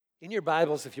In your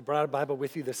Bibles, if you brought a Bible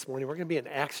with you this morning, we're going to be in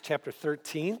Acts chapter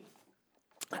 13.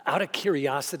 Out of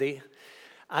curiosity,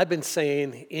 I've been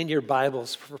saying in your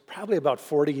Bibles for probably about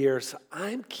 40 years,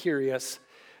 I'm curious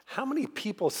how many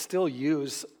people still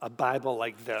use a Bible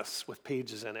like this with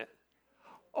pages in it?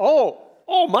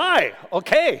 Oh my,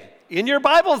 okay, in your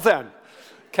Bibles then.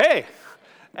 Okay,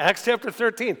 Acts chapter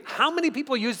 13. How many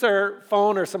people use their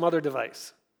phone or some other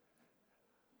device?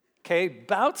 Okay,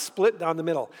 about split down the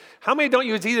middle. How many don't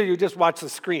use either? You just watch the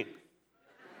screen.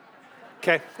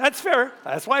 Okay, that's fair.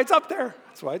 That's why it's up there.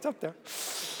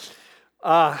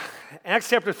 Acts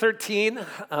chapter 13.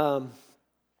 We're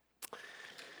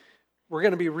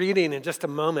going to be reading in just a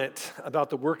moment about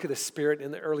the work of the Spirit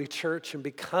in the early church. And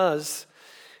because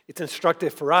it's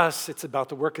instructive for us, it's about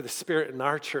the work of the Spirit in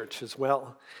our church as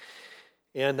well.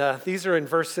 And these are in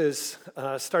verses,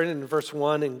 starting in verse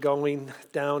 1 and going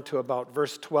down to about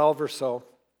verse 12 or so.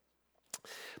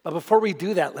 But before we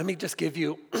do that, let me just give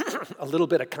you a little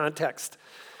bit of context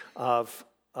of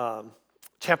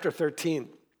chapter 13.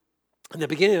 In the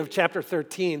beginning of chapter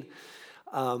 13,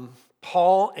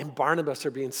 Paul and Barnabas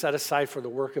are being set aside for the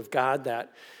work of God that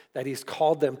he's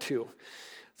called them to.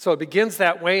 So it begins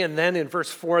that way, and then in verse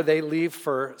 4, they leave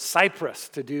for Cyprus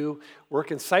to do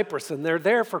work in Cyprus, and they're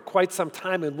there for quite some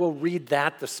time, and we'll read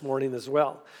that this morning as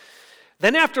well.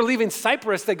 Then after leaving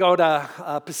Cyprus, they go to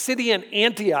Pisidian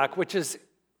Antioch, which is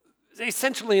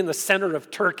essentially in the center of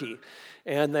Turkey,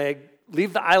 and they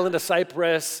leave the island of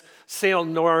Cyprus, sail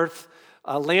north,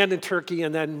 land in Turkey,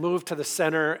 and then move to the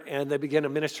center, and they begin a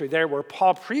ministry there where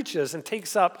Paul preaches and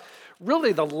takes up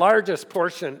really the largest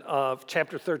portion of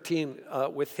chapter 13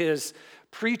 with his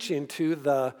preaching to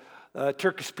the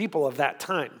Turkish people of that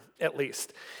time, at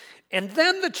least. And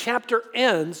then the chapter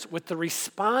ends with the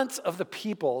response of the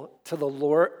people to the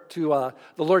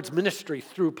Lord's ministry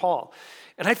through Paul.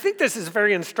 And I think this is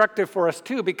very instructive for us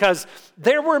too, because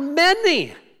there were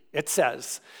many, it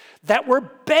says, that were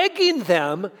begging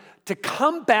them to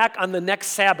come back on the next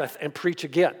Sabbath and preach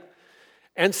again.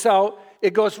 And so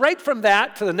it goes right from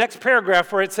that to the next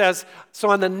paragraph where it says,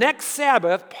 so on the next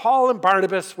Sabbath, Paul and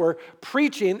Barnabas were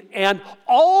preaching, and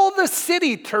all the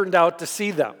city turned out to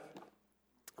see them.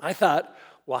 I thought,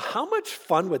 well, how much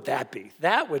fun would that be?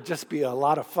 That would just be a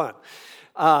lot of fun.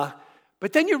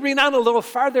 But then you read on a little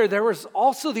farther, there was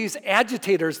also these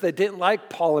agitators that didn't like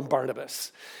Paul and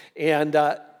Barnabas. And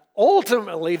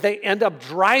ultimately, they end up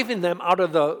driving them out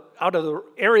of the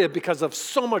area because of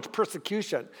so much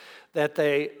persecution that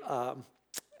they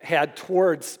had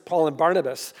towards Paul and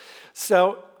Barnabas.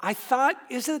 So I thought,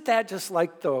 isn't that just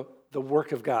like the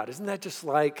work of God? Isn't that just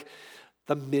like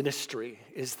the ministry?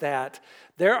 Is that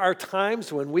there are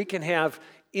times when we can have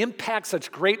impact,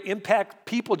 such great impact,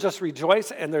 people just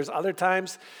rejoice, and there's other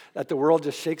times that the world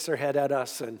just shakes their head at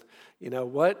us and,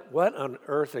 what on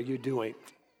earth are you doing?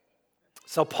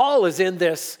 So Paul is in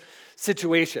this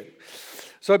situation.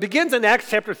 So it begins in Acts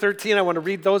chapter 13. I want to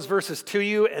read those verses to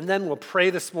you, and then we'll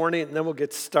pray this morning, and then we'll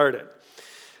get started.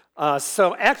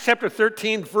 So Acts chapter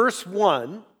 13, verse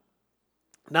 1.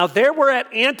 Now there were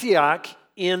at Antioch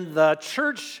in the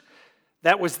church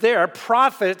that was there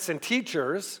prophets and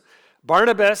teachers,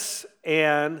 Barnabas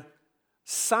and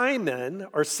Simeon,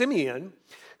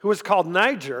 who was called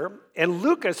Niger, and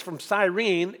Lucas from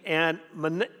Cyrene, and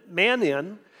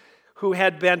Manaen, who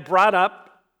had been brought up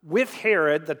with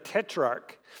Herod the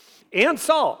Tetrarch, and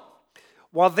Saul.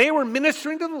 While they were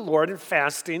ministering to the Lord and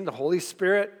fasting, the Holy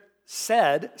Spirit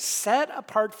said, set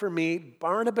apart for me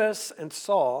Barnabas and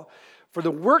Saul for the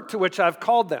work to which I've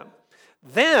called them.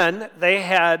 Then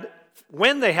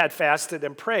when they had fasted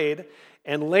and prayed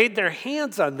and laid their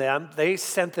hands on them, they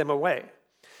sent them away.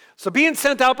 So being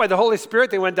sent out by the Holy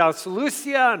Spirit, they went down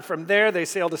Seleucia, and from there they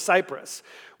sailed to Cyprus.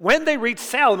 When they reached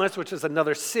Salamis, which is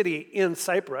another city in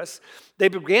Cyprus, they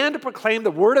began to proclaim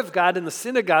the word of God in the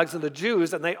synagogues of the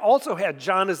Jews, and they also had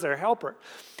John as their helper.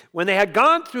 When they had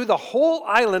gone through the whole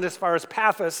island as far as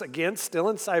Paphos, again, still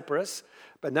in Cyprus,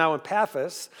 but now in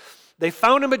Paphos, they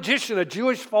found a magician, a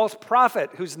Jewish false prophet,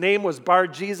 whose name was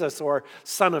Bar-Jesus, or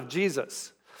son of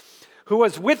Jesus, who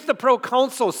was with the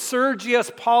proconsul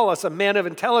Sergius Paulus, a man of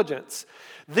intelligence.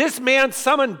 This man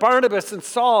summoned Barnabas and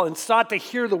Saul and sought to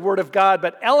hear the word of God,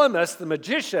 but Elymas, the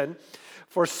magician,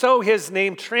 for so his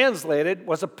name translated,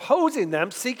 was opposing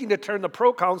them, seeking to turn the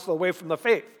proconsul away from the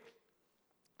faith.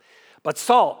 But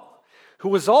Saul, who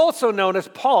was also known as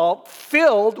Paul,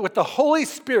 filled with the Holy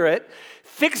Spirit,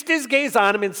 fixed his gaze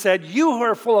on him and said, you who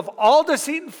are full of all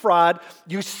deceit and fraud,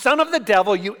 you son of the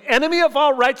devil, you enemy of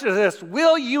all righteousness,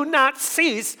 will you not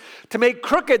cease to make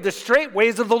crooked the straight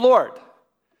ways of the Lord?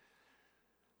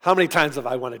 How many times have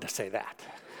I wanted to say that?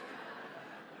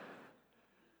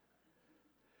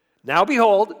 Now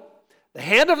behold, the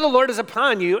hand of the Lord is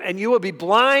upon you, and you will be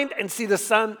blind and see the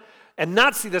sun, and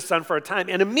not see the sun for a time.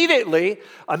 And immediately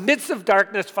a mist of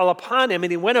darkness fell upon him,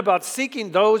 and he went about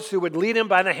seeking those who would lead him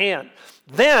by the hand.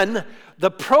 Then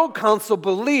the proconsul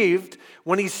believed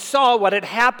when he saw what had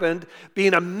happened,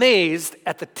 being amazed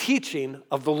at the teaching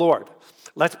of the Lord.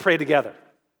 Let's pray together.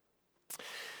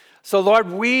 So,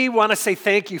 Lord, we want to say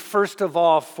thank you, first of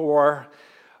all, for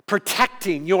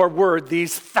protecting your word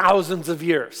these thousands of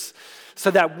years,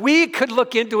 so that we could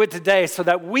look into it today, so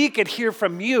that we could hear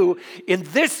from you in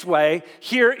this way,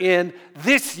 here in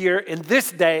this year, in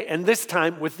this day, and this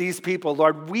time with these people.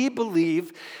 Lord, we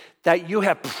believe that you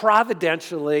have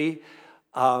providentially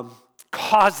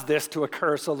caused this to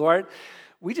occur. So, Lord,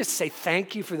 we just say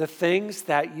thank you for the things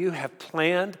that you have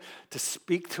planned to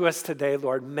speak to us today,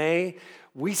 Lord. May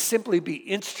we simply be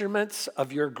instruments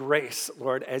of your grace,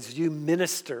 Lord, as you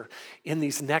minister in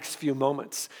these next few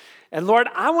moments. And Lord,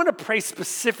 I want to pray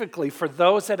specifically for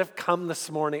those that have come this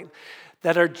morning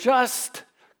that are just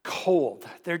cold.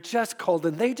 They're just cold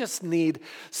and they just need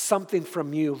something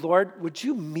from you. Lord, would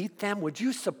you meet them? Would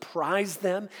you surprise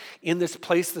them in this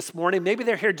place this morning? Maybe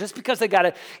they're here just because they got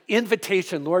an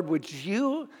invitation. Lord, would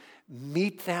you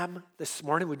meet them this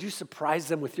morning? Would you surprise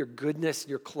them with your goodness,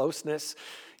 your closeness,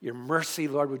 your mercy?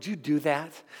 Lord, would you do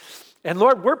that? And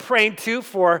Lord, we're praying too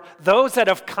for those that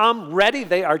have come ready.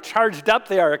 They are charged up.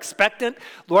 They are expectant.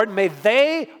 Lord, may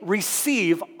they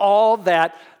receive all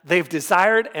that they've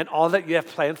desired and all that you have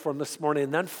planned for them this morning.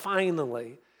 And then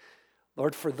finally,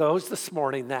 Lord, for those this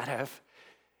morning that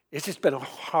it's just been a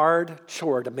hard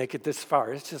chore to make it this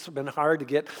far. It's just been hard to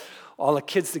get all the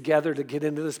kids together to get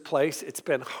into this place. It's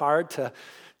been hard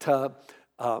to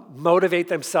motivate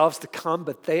themselves to come,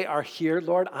 but they are here,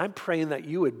 Lord. I'm praying that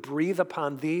you would breathe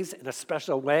upon these in a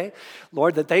special way.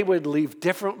 Lord, that they would leave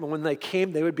different when they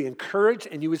came. They would be encouraged,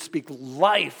 and you would speak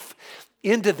life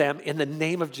into them in the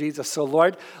name of Jesus. So,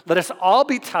 Lord, let us all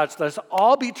be touched. Let us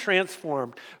all be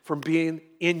transformed from being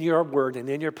in your word and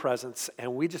in your presence.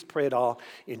 And we just pray it all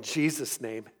in Jesus'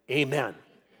 name. Amen.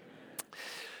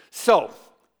 So,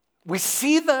 we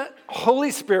see the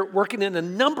Holy Spirit working in a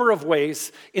number of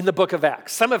ways in the book of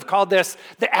Acts. Some have called this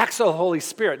the Acts of the Holy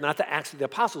Spirit, not the Acts of the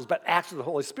Apostles, but Acts of the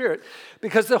Holy Spirit,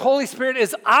 because the Holy Spirit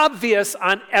is obvious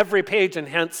on every page, and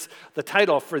hence the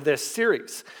title for this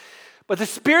series. But the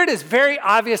Spirit is very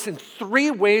obvious in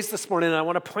three ways this morning, and I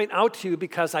want to point out to you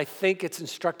because I think it's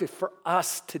instructive for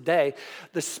us today.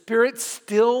 The Spirit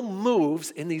still moves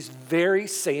in these very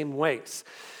same ways.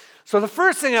 So the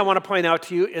first thing I want to point out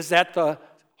to you is that the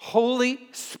Holy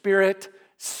Spirit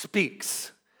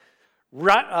speaks.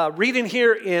 Reading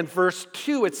here in verse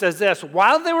 2, it says this: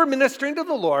 while they were ministering to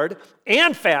the Lord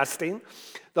and fasting,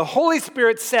 the Holy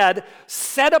Spirit said,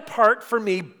 "Set apart for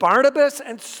me Barnabas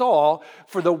and Saul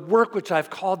for the work which I've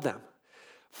called them."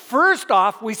 First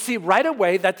off, we see right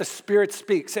away that the Spirit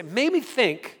speaks. It made me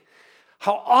think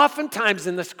how oftentimes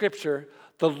in the Scripture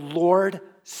the Lord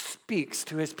speaks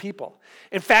to his people.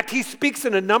 In fact, he speaks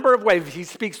in a number of ways. He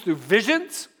speaks through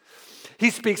visions. He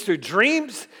speaks through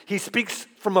dreams. He speaks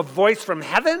from a voice from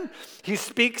heaven. He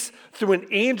speaks through an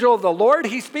angel of the Lord.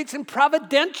 He speaks in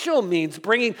providential means,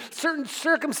 bringing certain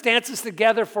circumstances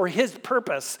together for his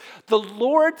purpose. The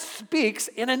Lord speaks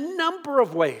in a number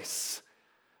of ways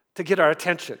to get our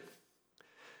attention.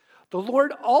 The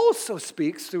Lord also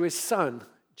speaks through his Son,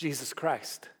 Jesus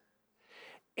Christ,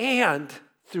 and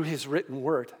through his written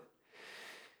word.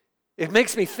 It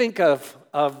makes me think of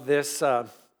this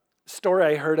story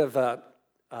I heard of a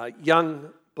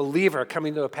young believer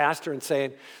coming to a pastor and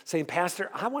saying, "Pastor,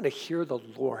 I want to hear the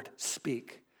Lord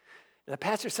speak." And the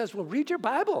pastor says, "Well, read your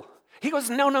Bible." He goes,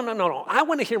 No. I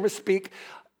want to hear him speak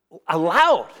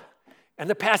aloud. And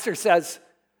the pastor says,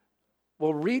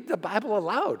 "Well, read the Bible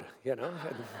aloud, you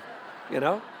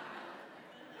know."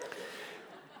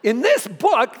 In this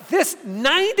book, this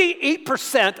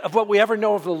 98% of what we ever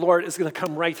know of the Lord is going to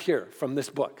come right here from this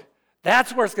book.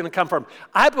 That's where it's going to come from.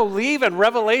 I believe in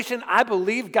Revelation. I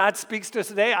believe God speaks to us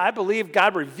today. I believe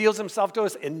God reveals himself to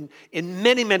us in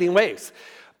many, many ways.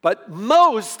 But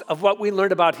most of what we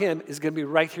learned about him is going to be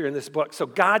right here in this book. So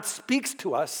God speaks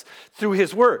to us through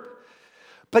his word.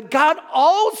 But God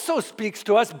also speaks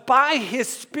to us by his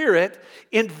Spirit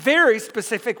in very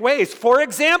specific ways. For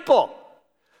example,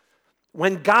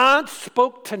 when God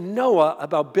spoke to Noah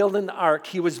about building the ark,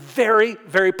 he was very,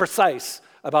 very precise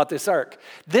about this ark.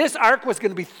 This ark was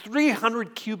going to be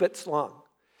 300 cubits long,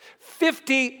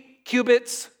 50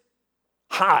 cubits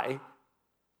high,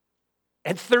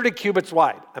 and 30 cubits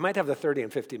wide. I might have the 30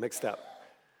 and 50 mixed up.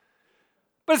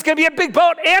 But it's going to be a big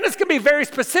boat, and it's going to be very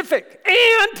specific.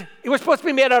 And it was supposed to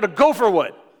be made out of gopher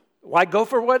wood. Why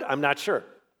gopher wood? I'm not sure.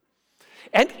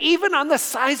 And even on the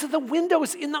size of the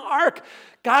windows in the ark,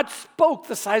 God spoke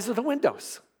the size of the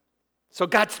windows. So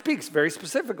God speaks very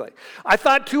specifically. I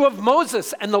thought too of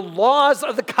Moses and the laws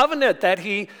of the covenant that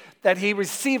he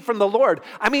received from the Lord.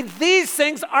 I mean, these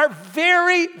things are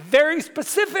very, very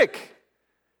specific.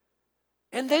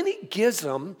 And then he gives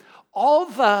them all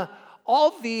the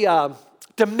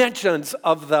dimensions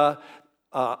of the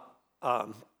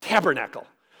tabernacle.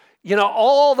 You know,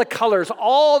 all the colors,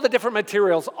 all the different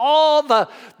materials, all the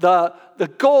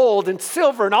gold and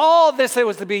silver and all this that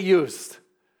was to be used.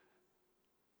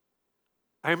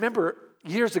 I remember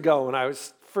years ago when I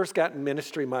was first got in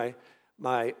ministry, my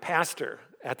pastor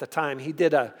at the time, he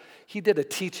did a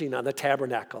teaching on the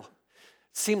tabernacle.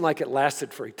 It seemed like it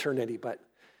lasted for eternity, but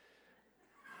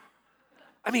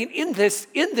I mean, in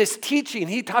this teaching,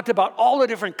 he talked about all the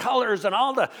different colors and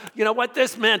all the, you know, what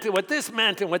this meant and what this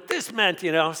meant and what this meant,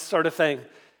 you know, sort of thing.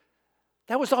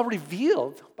 That was all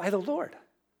revealed by the Lord.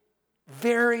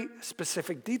 Very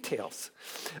specific details.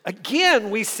 Again,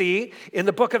 we see in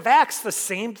the book of Acts the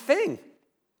same thing.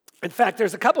 In fact,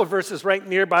 there's a couple of verses right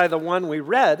nearby the one we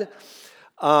read,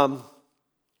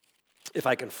 if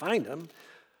I can find them.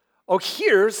 Oh,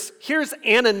 here's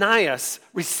Ananias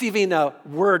receiving a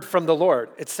word from the Lord.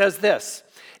 It says this,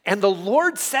 and the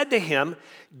Lord said to him,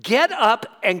 get up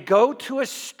and go to a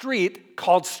street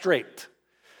called Straight.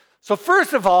 So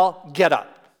first of all, get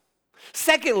up.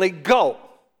 Secondly, go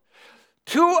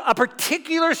to a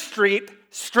particular street,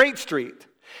 Straight Street,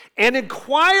 and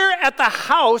inquire at the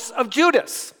house of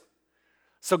Judas.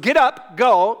 So get up,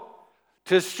 go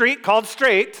to a street called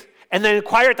Straight, and then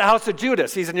inquire at the house of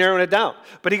Judas. He's narrowing it down.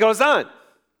 But he goes on.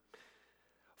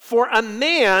 For a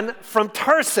man from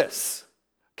Tarsus.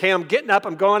 Okay, I'm getting up,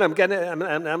 I'm going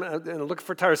to look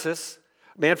for Tarsus.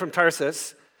 A man from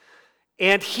Tarsus.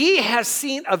 And he has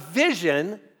seen a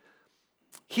vision.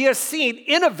 He has seen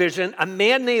in a vision a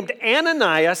man named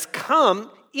Ananias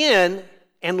come in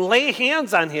and lay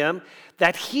hands on him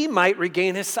that he might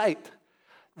regain his sight.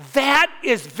 That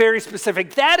is very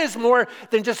specific. That is more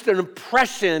than just an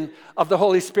impression of the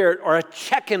Holy Spirit or a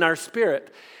check in our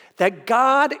spirit. That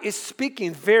God is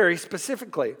speaking very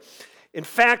specifically. In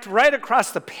fact, right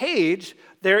across the page,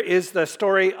 there is the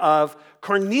story of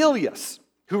Cornelius,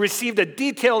 who received a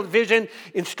detailed vision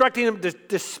instructing him to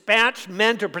dispatch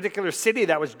men to a particular city,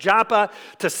 that was Joppa,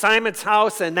 to Simon's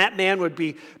house, and that man would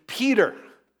be Peter.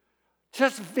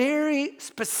 Just very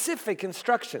specific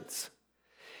instructions.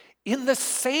 In the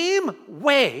same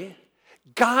way,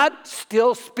 God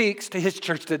still speaks to his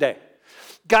church today.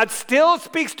 God still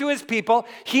speaks to his people.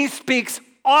 He speaks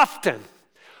often.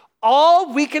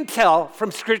 All we can tell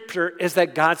from Scripture is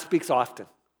that God speaks often.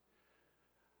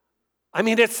 I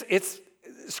mean, it's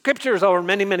Scripture is over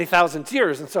many, many thousands of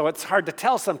years, and so it's hard to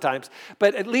tell sometimes.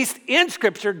 But at least in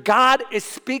Scripture, God is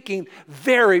speaking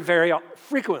very, very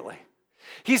frequently.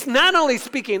 He's not only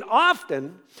speaking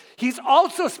often, he's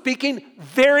also speaking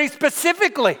very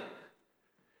specifically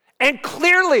and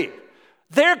clearly.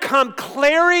 There come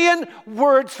clarion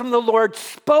words from the Lord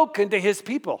spoken to his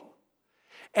people.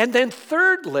 And then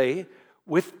thirdly,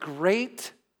 with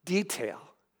great detail.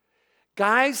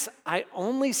 Guys, I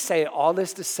only say all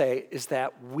this to say is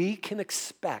that we can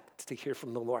expect to hear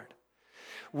from the Lord.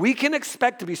 We can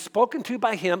expect to be spoken to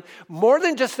by him more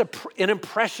than just an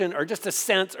impression or just a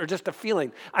sense or just a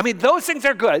feeling. I mean, those things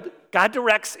are good. God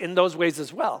directs in those ways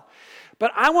as well.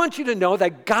 But I want you to know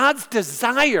that God's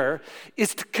desire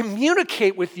is to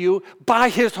communicate with you by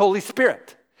his Holy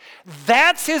Spirit.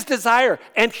 That's his desire,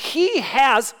 and he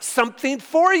has something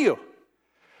for you.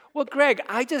 Well, Greg,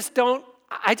 I just don't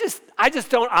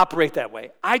operate that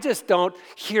way. I just don't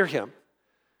hear him.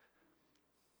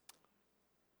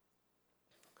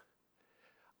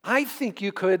 I think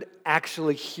you could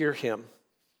actually hear him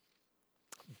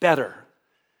better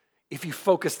if you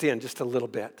focused in just a little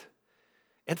bit.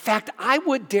 In fact, I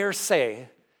would dare say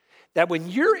that when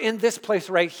you're in this place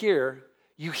right here,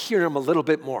 you hear him a little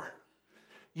bit more.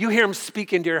 You hear him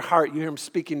speak into your heart. You hear him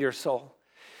speak into your soul.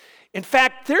 In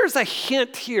fact, there's a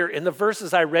hint here in the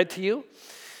verses I read to you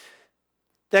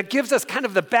that gives us kind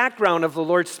of the background of the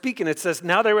Lord speaking. It says,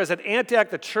 now there was at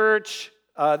Antioch the church.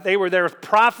 They were there with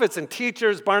prophets and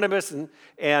teachers, Barnabas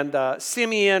and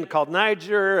Simeon, called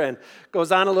Niger, and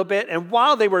goes on a little bit. And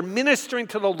while they were ministering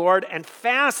to the Lord and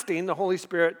fasting, the Holy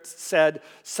Spirit said,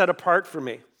 set apart for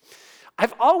me.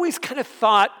 I've always kind of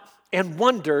thought and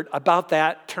wondered about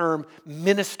that term,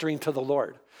 ministering to the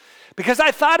Lord. Because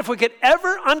I thought if we could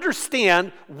ever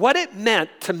understand what it meant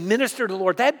to minister to the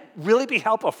Lord, that'd really be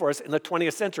helpful for us in the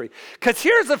 20th century. Because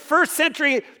here's the first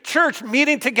century church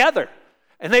meeting together.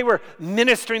 And they were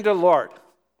ministering to the Lord.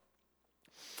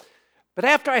 But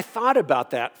after I thought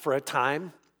about that for a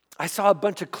time, I saw a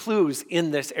bunch of clues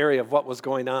in this area of what was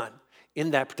going on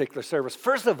in that particular service.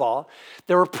 First of all,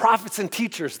 there were prophets and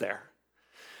teachers there.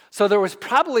 So there was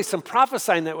probably some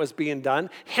prophesying that was being done,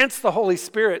 hence the Holy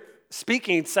Spirit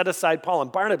speaking, set aside Paul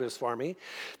and Barnabas for me.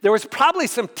 There was probably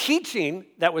some teaching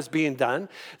that was being done.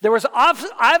 There was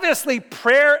obviously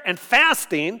prayer and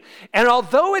fasting. And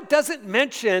although it doesn't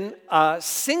mention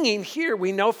singing here,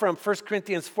 we know from 1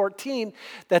 Corinthians 14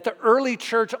 that the early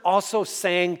church also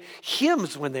sang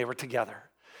hymns when they were together.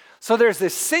 So there's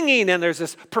this singing and there's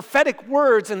this prophetic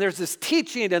words and there's this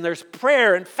teaching and there's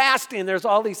prayer and fasting and there's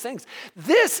all these things.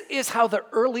 This is how the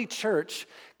early church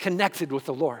connected with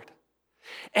the Lord.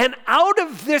 And out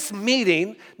of this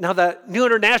meeting, now the New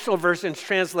International Versions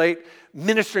translate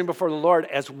ministering before the Lord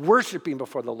as worshiping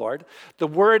before the Lord. The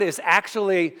word is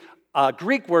actually a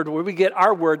Greek word where we get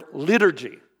our word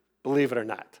liturgy, believe it or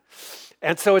not.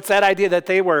 And so it's that idea that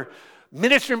they were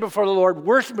ministering before the Lord,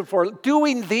 worshiping before,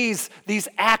 doing these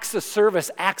acts of service,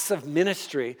 acts of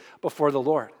ministry before the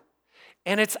Lord.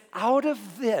 And it's out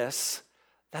of this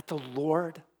that the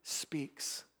Lord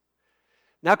speaks.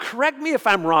 Now, correct me if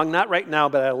I'm wrong, not right now,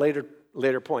 but at a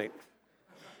later point.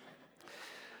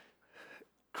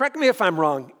 Correct me if I'm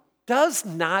wrong. Does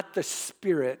not the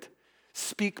Spirit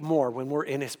speak more when we're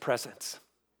in His presence?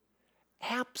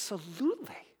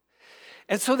 Absolutely.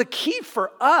 And so the key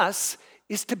for us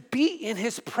is to be in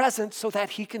His presence so that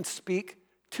He can speak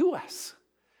to us.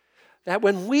 That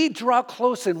when we draw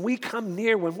close and we come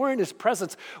near, when we're in His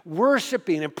presence,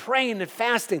 worshiping and praying and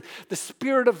fasting, the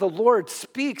Spirit of the Lord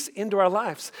speaks into our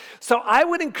lives. So I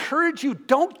would encourage you,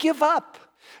 don't give up.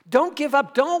 Don't give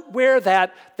up. Don't wear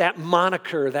that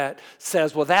moniker that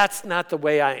says, well, that's not the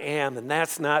way I am, and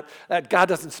God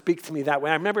doesn't speak to me that way.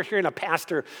 I remember hearing a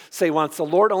pastor say once, the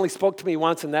Lord only spoke to me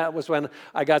once, and that was when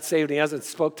I got saved, and He hasn't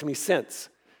spoke to me since.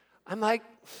 I'm like,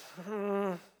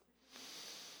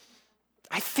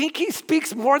 I think He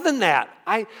speaks more than that.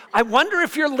 I wonder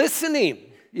if you're listening,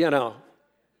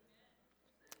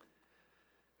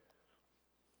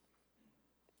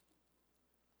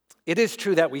 It is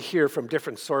true that we hear from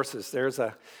different sources. There's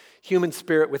a human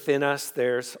spirit within us.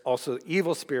 There's also the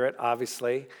evil spirit,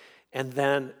 obviously, and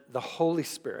then the Holy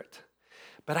Spirit.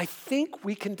 But I think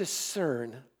we can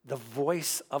discern the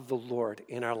voice of the Lord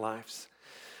in our lives.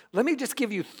 Let me just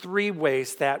give you 3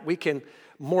 ways that we can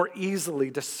more easily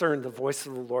discern the voice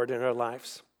of the Lord in our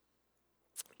lives.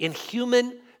 In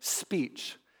human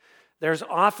speech, there's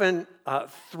often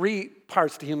 3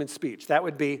 parts to human speech. That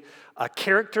would be a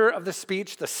character of the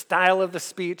speech, the style of the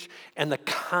speech, and the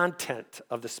content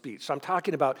of the speech. So I'm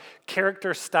talking about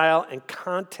character, style, and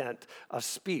content of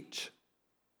speech.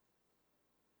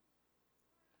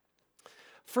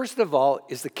 First of all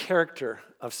is the character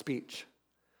of speech.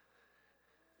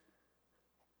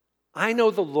 I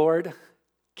know the Lord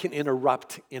can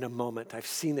interrupt in a moment. I've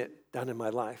seen it done in my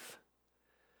life.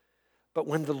 But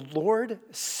when the Lord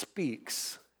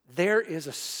speaks, there is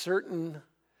a certain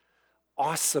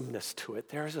awesomeness to it.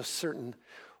 There is a certain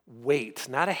weight,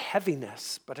 not a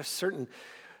heaviness, but a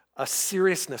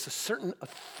seriousness, a certain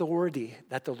authority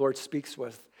that the Lord speaks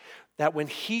with. That when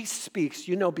He speaks,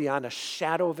 you know beyond a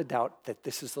shadow of a doubt that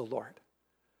this is the Lord.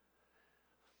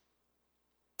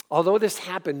 Although this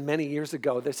happened many years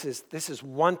ago, this is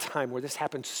one time where this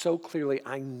happened so clearly,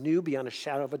 I knew beyond a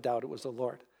shadow of a doubt it was the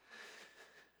Lord.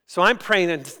 So I'm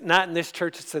praying, and not in this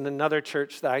church, it's in another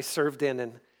church that I served in,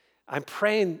 and I'm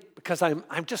praying because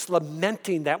I'm just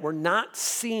lamenting that we're not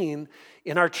seeing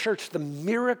in our church the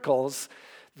miracles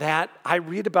that I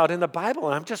read about in the Bible,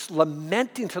 and I'm just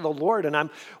lamenting to the Lord, and I'm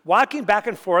walking back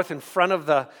and forth in front of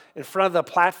the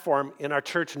platform in our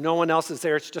church. No one else is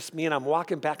there; it's just me, and I'm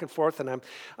walking back and forth, and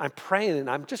I'm praying, and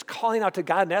I'm just calling out to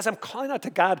God. And as I'm calling out to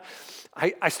God,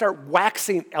 I start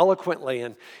waxing eloquently,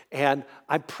 and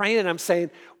I'm praying, and I'm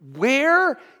saying,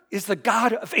 "Where is the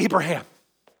God of Abraham?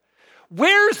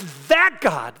 Where's that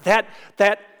God that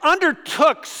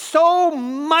undertook so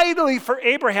mightily for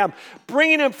Abraham,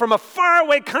 bringing him from a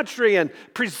faraway country and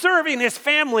preserving his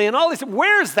family and all this?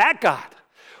 Where's that God?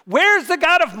 Where's the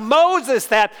God of Moses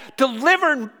that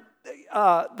delivered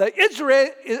the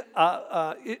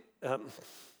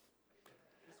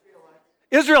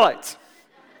Israelites?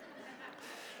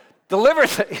 Delivered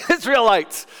the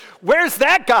Israelites. Where's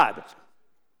that God?"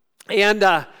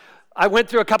 And I went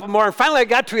through a couple more, and finally I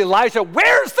got to Elijah.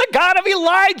 Where's the God of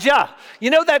Elijah?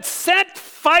 That sent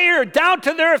fire down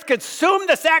to the earth, consumed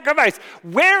the sacrifice.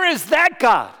 Where is that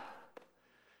God?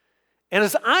 And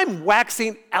as I'm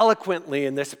waxing eloquently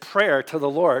in this prayer to the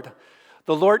Lord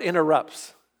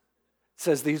interrupts.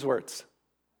 Says these words.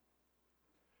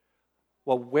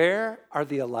 Well, where are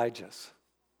the Elijahs?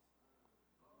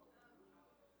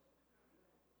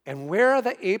 And where are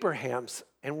the Abrahams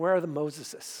and where are the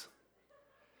Moseses?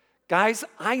 Guys,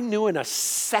 I knew in a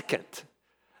second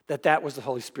that was the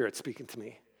Holy Spirit speaking to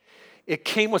me. It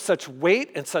came with such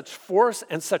weight and such force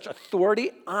and such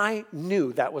authority. I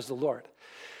knew that was the Lord.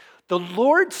 The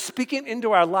Lord speaking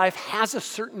into our life has a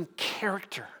certain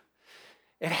character.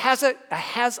 It has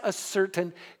a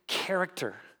certain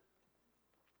character.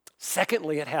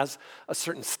 Secondly, it has a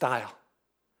certain style.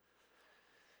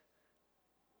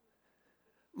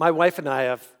 My wife and I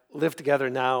have lived together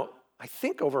now, I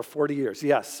think over 40 years.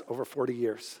 Yes, over 40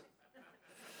 years.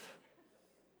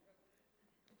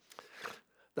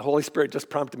 The Holy Spirit just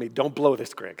prompted me, don't blow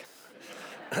this, Greg.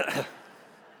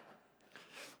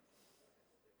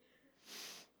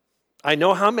 I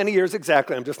know how many years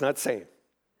exactly, I'm just not saying.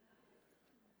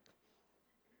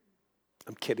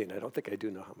 I'm kidding, I don't think I do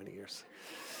know how many years.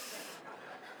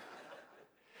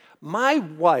 My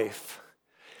wife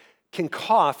can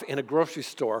cough in a grocery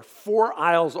store 4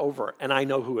 aisles over, and I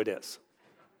know who it is.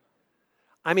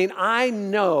 I mean, I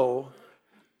know,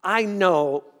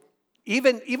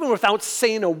 even without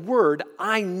saying a word,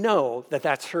 I know that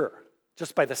that's her,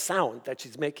 just by the sound that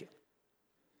she's making.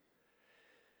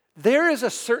 There is a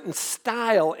certain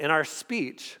style in our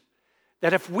speech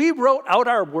that if we wrote out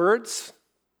our words,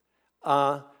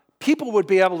 people would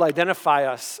be able to identify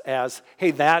us as,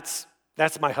 hey, that's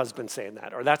my husband saying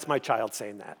that, or that's my child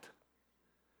saying that.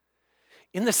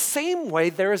 In the same way,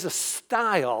 there is a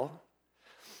style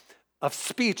of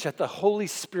speech that the Holy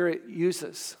Spirit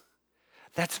uses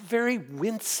that's very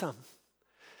winsome,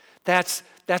 that's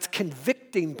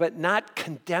convicting but not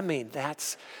condemning,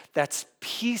 that's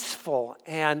peaceful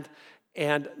and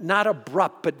not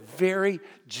abrupt but very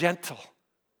gentle.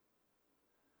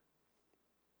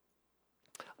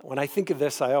 When I think of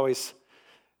this, I always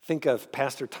think of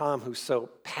Pastor Tom, who's so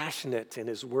passionate in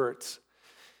his words.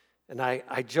 And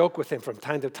I joke with him from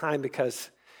time to time because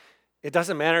it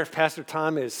doesn't matter if Pastor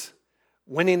Tom is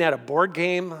winning at a board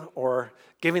game or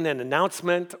giving an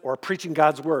announcement or preaching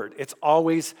God's word. It's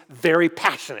always very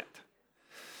passionate.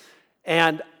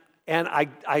 And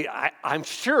I'm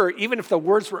sure, even if the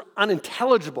words were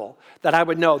unintelligible, that I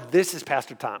would know this is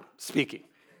Pastor Tom speaking.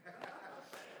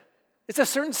 It's a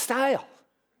certain style.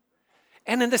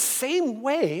 And in the same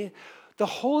way, the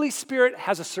Holy Spirit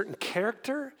has a certain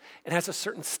character and has a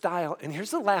certain style. And here's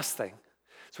the last thing.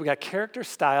 So we got character,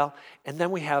 style, and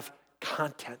then we have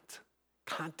content.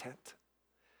 Content.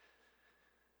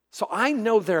 So I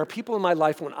know there are people in my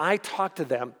life when I talk to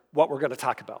them what we're going to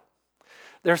talk about.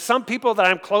 There are some people that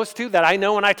I'm close to that I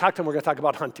know when I talk to them we're going to talk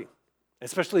about hunting,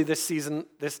 especially this season,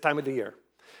 this time of the year,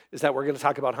 is that we're going to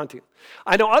talk about hunting.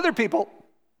 I know other people,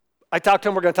 I talk to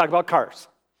them, we're going to talk about cars.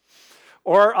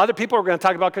 Or other people are going to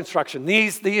talk about construction,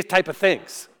 these type of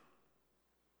things.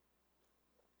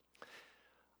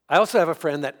 I also have a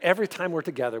friend that every time we're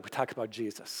together, we talk about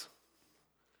Jesus.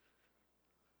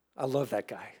 I love that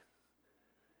guy.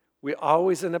 We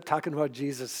always end up talking about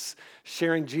Jesus,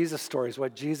 sharing Jesus stories,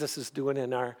 what Jesus is doing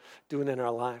in our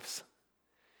lives.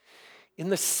 In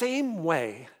the same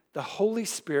way, the Holy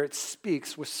Spirit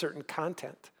speaks with certain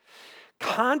content.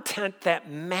 Content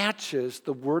that matches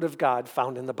the Word of God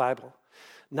found in the Bible.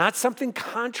 Not something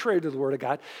contrary to the Word of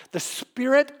God. The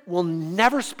Spirit will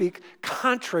never speak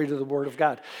contrary to the Word of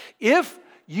God. If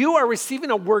you are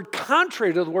receiving a word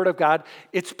contrary to the Word of God,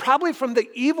 it's probably from the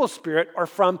evil spirit or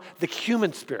from the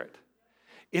human spirit.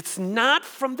 It's not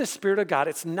from the Spirit of God.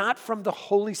 It's not from the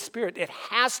Holy Spirit. It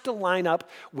has to line up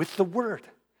with the Word.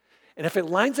 And if it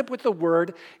lines up with the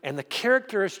Word and the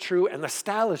character is true and the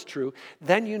style is true,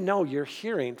 then you know you're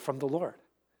hearing from the Lord.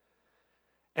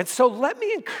 And so let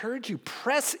me encourage you,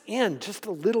 press in just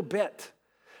a little bit.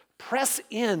 Press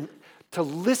in to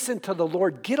listen to the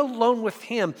Lord. Get alone with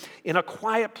Him in a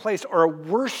quiet place or a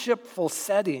worshipful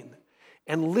setting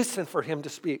and listen for Him to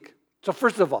speak. So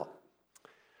first of all,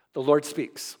 the Lord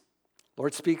speaks.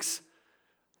 Lord speaks,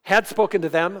 had spoken to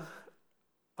them,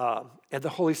 and the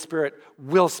Holy Spirit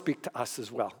will speak to us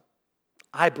as well.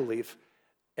 I believe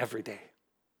every day.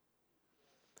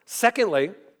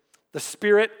 Secondly, the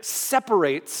Spirit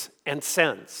separates and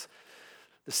sends.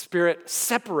 The Spirit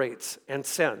separates and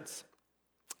sends.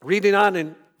 Reading on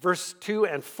in verse 2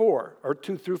 and 4, or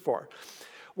 2 through 4.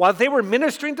 While they were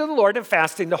ministering to the Lord and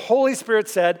fasting, the Holy Spirit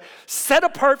said, "Set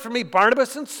apart for me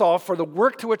Barnabas and Saul for the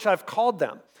work to which I've called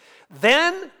them."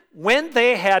 Then, when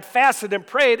they had fasted and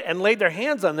prayed and laid their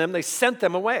hands on them, they sent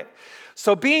them away.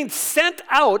 So being sent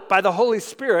out by the Holy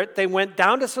Spirit, they went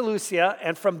down to Seleucia,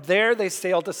 and from there they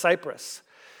sailed to Cyprus.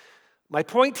 My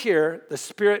point here, the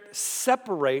Spirit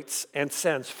separates and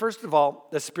sends. First of all,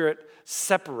 the Spirit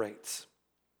separates.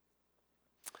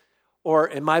 or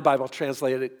in my Bible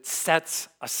translated, sets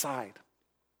aside.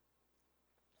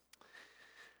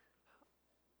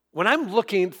 When I'm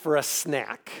looking for a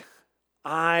snack,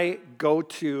 I go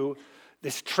to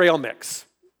this trail mix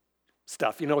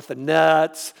stuff, with the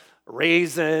nuts,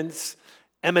 raisins,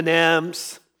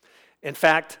 M&Ms. In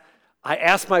fact, I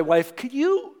asked my wife, could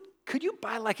you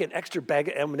buy like an extra bag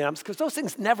of M&Ms? Because those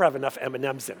things never have enough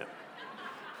M&Ms in them.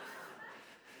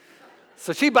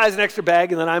 So she buys an extra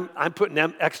bag, and then I'm putting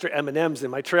extra M&Ms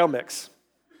in my trail mix.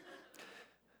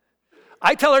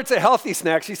 I tell her it's a healthy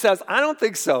snack. She says, I don't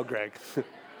think so, Greg.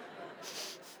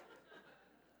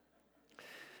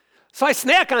 So I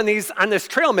snack on this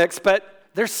trail mix, but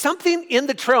there's something in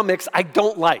the trail mix I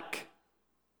don't like.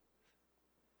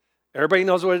 Everybody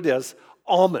knows what it is.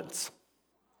 Almonds.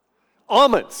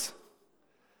 Almonds.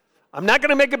 I'm not going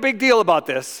to make a big deal about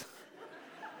this,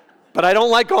 but I don't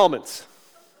like almonds.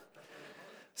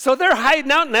 So they're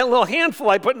hiding out in that little handful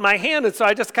I put in my hand, and so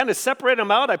I just kind of separate them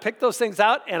out. I pick those things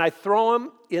out, and I throw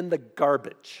them in the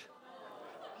garbage.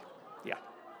 Yeah.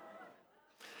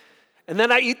 And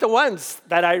then I eat the ones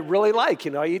that I really like.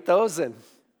 I eat those,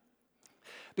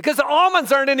 because the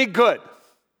almonds aren't any good,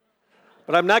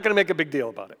 but I'm not going to make a big deal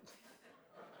about it.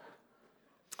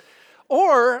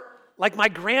 Or like my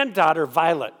granddaughter,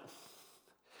 Violet.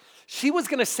 She was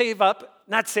going to save up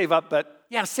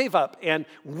and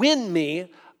win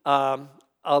me a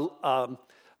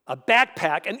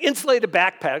backpack, an insulated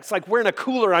backpack. It's like wearing a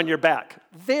cooler on your back.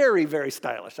 Very, very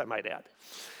stylish, I might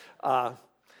add.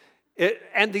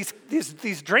 And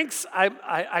these drinks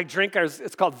I drink,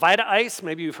 it's called Vita Ice.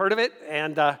 Maybe you've heard of it.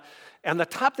 And the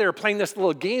top, they were playing this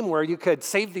little game where you could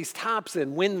save these tops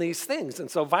and win these things. And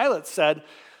so Violet said,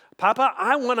 Papa,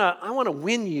 I wanna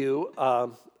win you,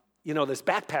 this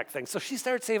backpack thing. So she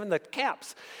started saving the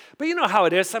caps. But you know how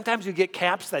it is. Sometimes you get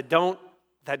caps that don't,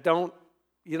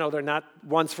 they're not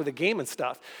ones for the game and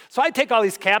stuff. So I'd take all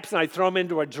these caps and I'd throw them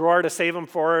into a drawer to save them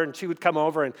for her, and she would come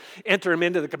over and enter them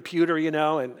into the computer,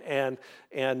 and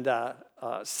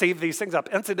save these things up.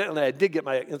 Incidentally, I did get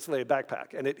my insulated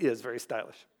backpack, and it is very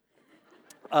stylish.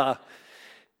 But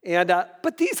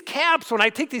these caps, when I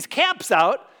take these caps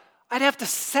out, I'd have to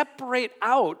separate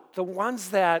out the ones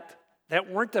that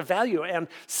weren't of value and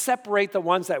separate the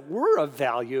ones that were of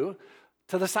value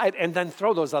to the side and then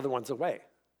throw those other ones away.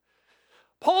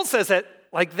 Paul says it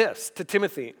like this to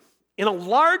Timothy. In a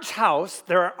large house,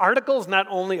 there are articles not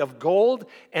only of gold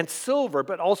and silver,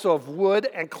 but also of wood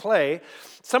and clay.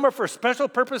 Some are for special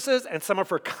purposes and some are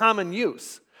for common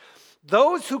use.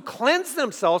 Those who cleanse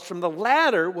themselves from the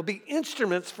latter will be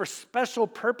instruments for special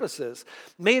purposes,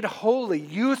 made holy,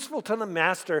 useful to the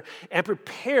master, and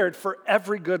prepared for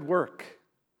every good work.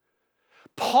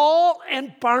 Paul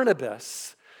and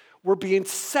Barnabas were being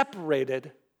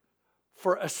separated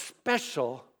for a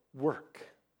special work.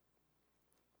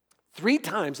 3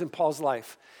 times in Paul's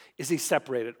life is he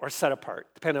separated or set apart,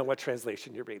 depending on what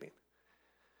translation you're reading.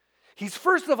 He's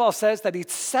first of all says that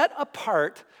he's set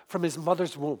apart from his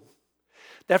mother's womb.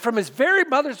 That from his very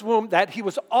mother's womb, that he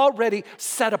was already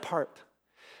set apart.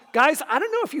 Guys, I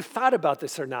don't know if you thought about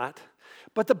this or not,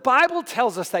 but the Bible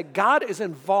tells us that God is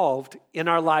involved in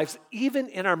our lives, even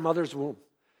in our mother's womb.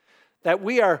 That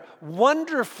we are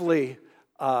wonderfully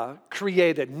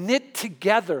created, knit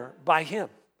together by him.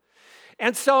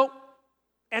 And so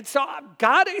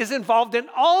God is involved in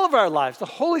all of our lives. The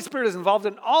Holy Spirit is involved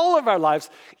in all of our lives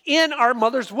in our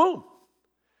mother's womb.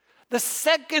 The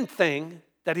second thing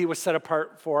that he was set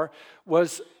apart for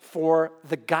was for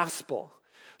the gospel.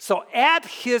 So at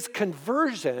his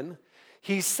conversion,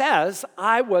 he says,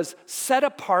 I was set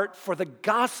apart for the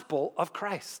gospel of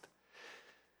Christ.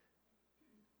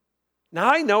 Now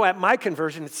I know at my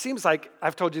conversion, it seems like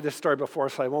I've told you this story before,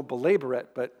 so I won't belabor it,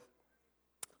 but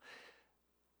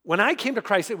when I came to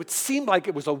Christ, it would seem like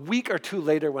it was a week or 2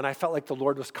 later when I felt like the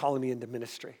Lord was calling me into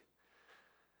ministry.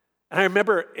 And I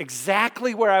remember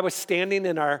exactly where I was standing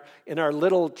in our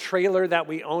little trailer that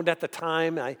we owned at the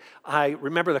time. I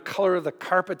remember the color of the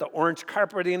carpet, the orange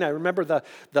carpeting. I remember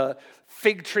the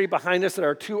fig tree behind us that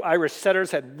our 2 Irish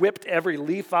setters had whipped every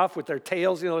leaf off with their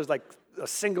tails. There's like a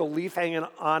single leaf hanging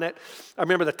on it. I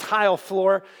remember the tile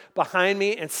floor behind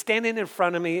me, and standing in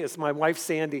front of me is my wife,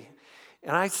 Sandy.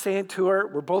 And I say to her,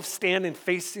 we're both standing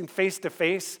facing face to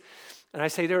face, and I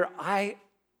say to her, I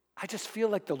just feel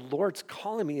like the Lord's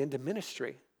calling me into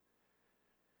ministry.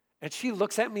 And she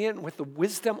looks at me, and with the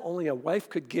wisdom only a wife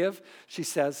could give, she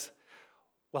says,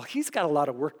 well, he's got a lot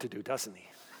of work to do, doesn't he?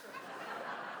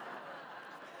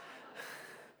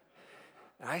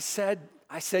 I said,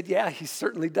 yeah, he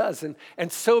certainly does.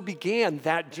 And so began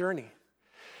that journey.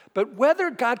 But whether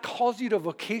God calls you to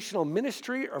vocational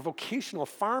ministry or vocational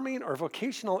farming or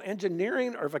vocational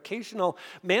engineering or vocational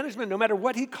management, no matter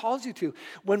what he calls you to,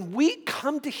 when we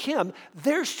come to him,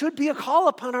 there should be a call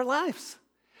upon our lives.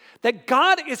 That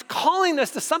God is calling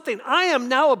us to something. I am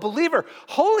now a believer.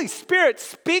 Holy Spirit,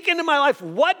 speak into my life.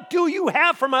 What do you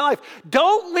have for my life?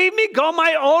 Don't leave me go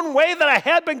my own way that I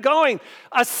had been going.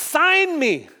 Assign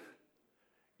me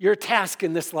your task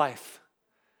in this life.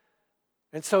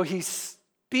 And so he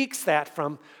speaks that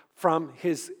from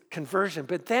his conversion.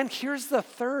 But then here's the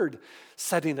third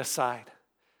setting aside.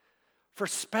 For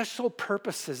special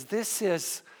purposes, this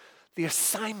is the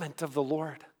assignment of the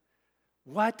Lord.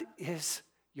 What is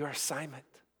your assignment?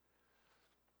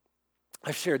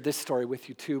 I've shared this story with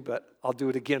you too, but I'll do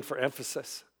it again for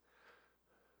emphasis.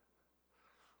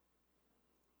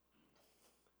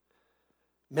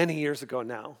 Many years ago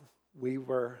now, we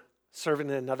were serving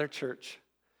in another church,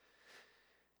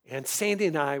 and Sandy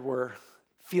and I were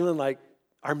feeling like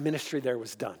our ministry there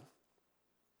was done.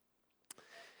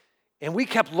 And we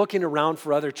kept looking around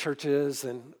for other churches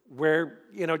and where,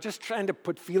 just trying to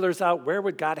put feelers out, where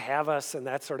would God have us and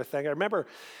that sort of thing. I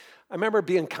remember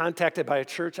being contacted by a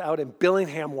church out in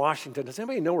Billingham, Washington. Does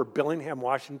anybody know where Billingham,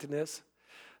 Washington is?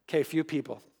 Okay, a few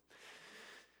people.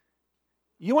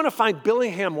 You want to find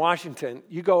Billingham, Washington,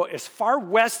 you go as far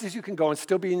west as you can go and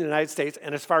still be in the United States,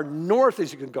 and as far north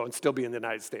as you can go and still be in the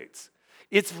United States.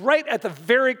 It's right at the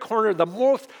very corner, the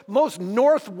most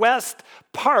northwest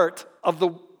part of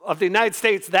the United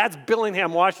States. That's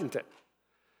Billingham, Washington.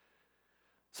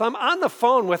 So I'm on the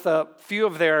phone with a few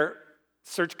of their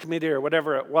search committee or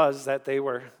whatever it was that they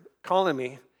were calling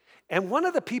me, and one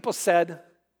of the people said,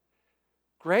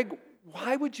 "Greg,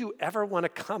 why would you ever want to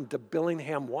come to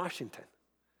Billingham, Washington?"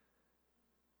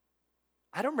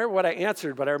 I don't remember what I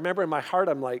answered, but I remember in my heart,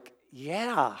 I'm like,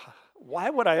 yeah, why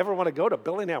would I ever want to go to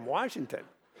Billingham, Washington?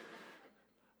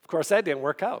 Of course, that didn't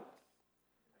work out.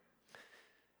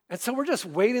 And so we're just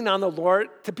waiting on the Lord.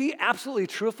 To be absolutely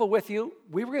truthful with you,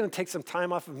 we were going to take some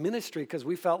time off of ministry because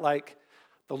we felt like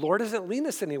the Lord isn't leading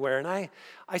us anywhere. And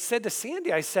I said to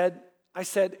Sandy, I said,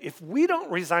 if we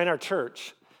don't resign our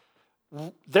church,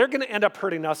 they're going to end up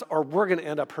hurting us or we're going to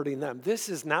end up hurting them. This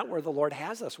is not where the Lord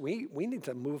has us. We need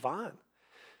to move on.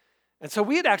 And so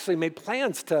we had actually made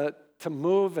plans to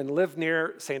move and live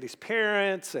near Sandy's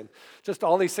parents and just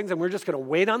all these things. And we're just going to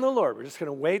wait on the Lord. We're just going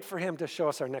to wait for him to show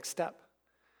us our next step.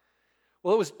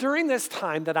 Well, it was during this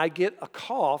time that I get a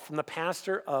call from the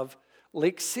pastor of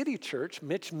Lake City Church,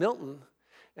 Mitch Milton,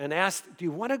 and asked, "Do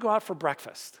you want to go out for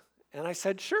breakfast?" And I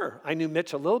said, sure. I knew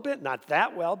Mitch a little bit, not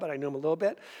that well, but I knew him a little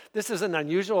bit. This isn't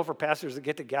unusual for pastors to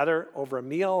get together over a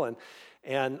meal,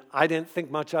 and I didn't think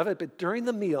much of it. But during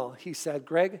the meal, he said,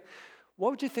 "Greg, what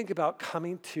would you think about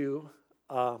coming to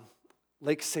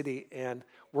Lake City and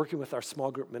working with our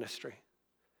small group ministry?"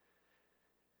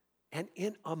 And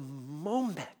in a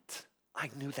moment, I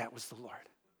knew that was the Lord.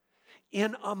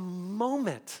 In a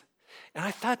moment. And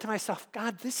I thought to myself,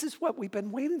 God, this is what we've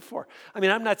been waiting for. I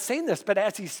mean, I'm not saying this, but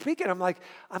as he's speaking, I'm like,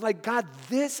 God,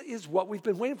 this is what we've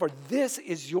been waiting for. This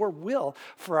is your will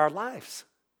for our lives.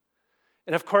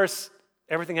 And of course,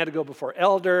 everything had to go before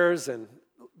elders, and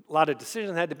a lot of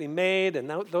decisions had to be made, and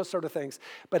those sort of things.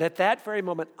 But at that very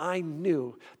moment, I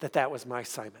knew that that was my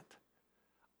assignment.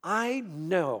 I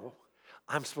know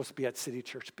I'm supposed to be at City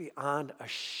Church beyond a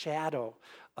shadow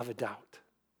of a doubt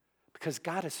because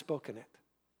God has spoken it.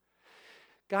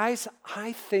 Guys,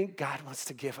 I think God wants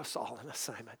to give us all an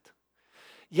assignment.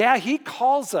 Yeah, he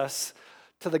calls us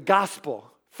to the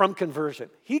gospel from conversion.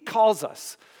 He calls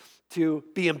us to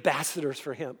be ambassadors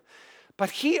for him.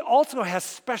 But he also has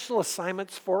special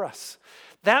assignments for us.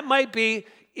 That might be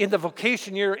in the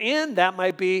vocation you're in. That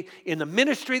might be in the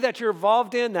ministry that you're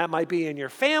involved in. That might be in your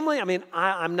family. I mean,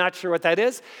 I'm not sure what that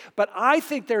is. But I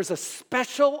think there's a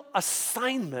special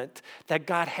assignment that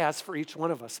God has for each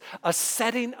one of us. A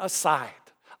setting aside.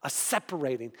 A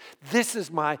separating. This is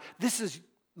my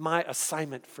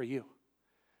assignment for you.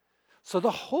 So the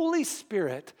Holy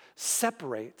Spirit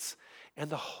separates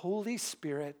and the Holy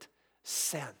Spirit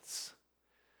sends.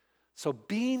 So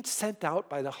being sent out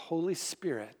by the Holy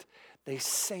Spirit, they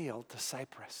sailed to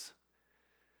Cyprus.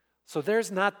 So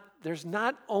there's not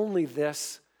only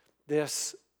this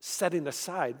setting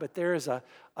aside, but there is a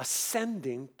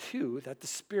sending too that the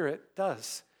Spirit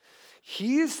does.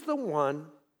 He's the one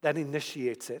that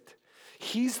initiates it.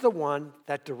 He's the one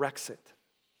that directs it.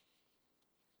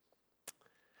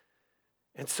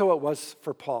 And so it was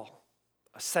for Paul,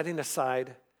 a setting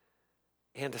aside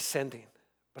and a sending.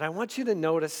 But I want you to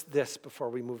notice this before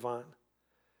we move on.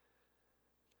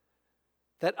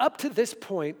 That up to this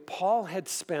point, Paul had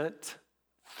spent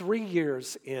 3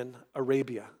 years in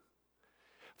Arabia.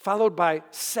 followed by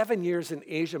 7 years in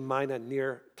Asia Minor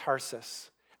near Tarsus,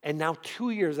 and now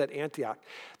 2 years at Antioch.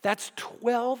 That's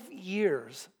 12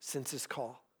 years since his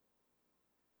call.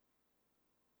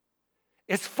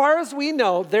 As far as we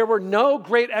know, there were no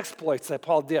great exploits that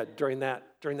Paul did during that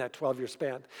 12-year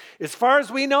span. As far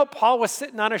as we know, Paul was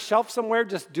sitting on a shelf somewhere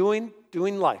just doing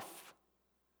life.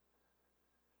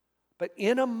 But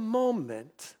in a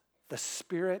moment, the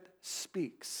Spirit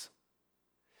speaks.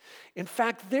 In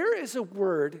fact, there is a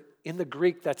word in the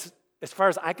Greek that's, as far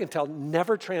as I can tell,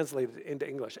 never translated into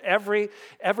English. Every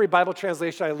Bible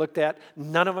translation I looked at,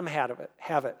 none of them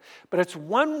have it. But it's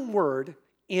one word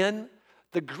in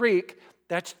the Greek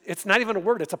it's not even a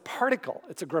word, it's a particle.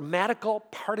 It's a grammatical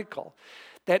particle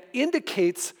that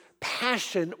indicates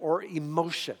passion or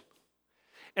emotion.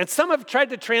 And some have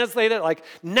tried to translate it like,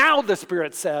 now the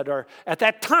Spirit said, or at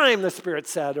that time the Spirit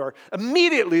said, or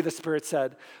immediately the Spirit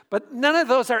said. But none of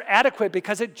those are adequate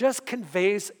because it just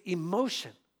conveys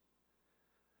emotion.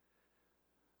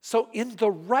 So in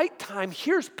the right time,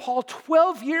 here's Paul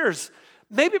 12 years,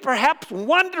 maybe perhaps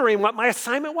wondering what my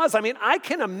assignment was. I mean, I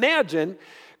can imagine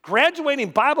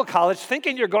graduating Bible college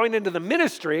thinking you're going into the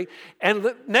ministry, and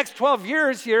the next 12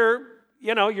 years you're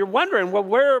wondering, well,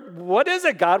 what is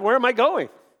it, God? Where am I going?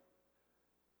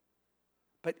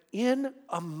 But in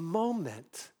a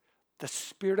moment, the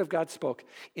Spirit of God spoke.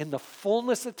 In the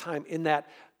fullness of time, in that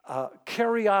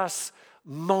kairos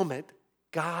moment,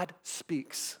 God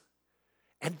speaks.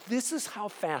 And this is how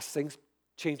fast things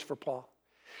changed for Paul.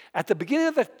 At the beginning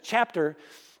of the chapter,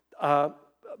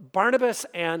 Barnabas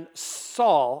and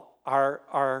Saul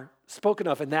are spoken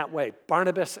of in that way,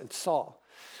 Barnabas and Saul.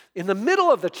 In the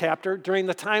middle of the chapter, during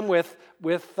the time with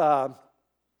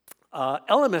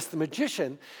Elymas, the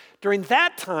magician, during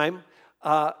that time,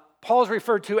 Paul is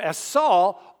referred to as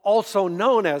Saul, also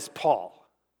known as Paul.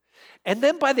 And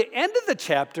then by the end of the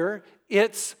chapter,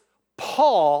 it's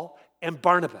Paul and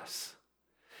Barnabas.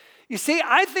 You see,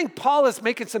 I think Paul is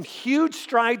making some huge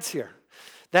strides here,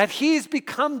 that he's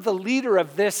become the leader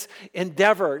of this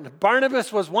endeavor.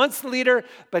 Barnabas was once the leader,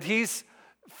 but he's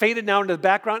faded now into the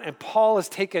background, and Paul has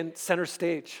taken center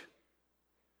stage.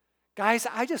 Guys,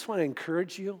 I just want to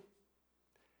encourage you.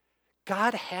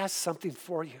 God has something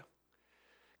for you.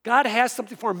 God has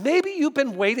something for you. Maybe you've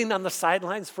been waiting on the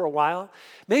sidelines for a while.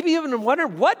 Maybe you've been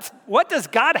wondering, what does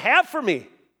God have for me?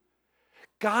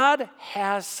 God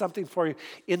has something for you.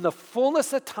 In the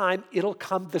fullness of time, it'll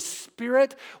come. The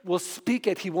Spirit will speak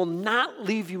it. He will not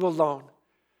leave you alone.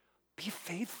 Be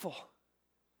faithful.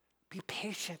 Be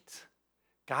patient.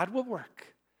 God will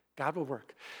work. God will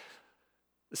work.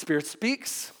 The Spirit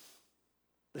speaks.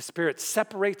 The Spirit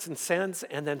separates and sends.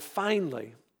 And then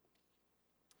finally,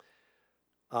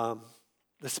 the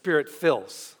Spirit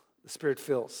fills. The Spirit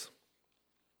fills.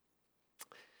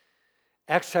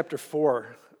 Acts chapter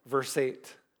 4. Verse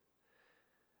 8,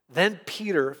 then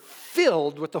Peter,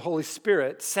 filled with the Holy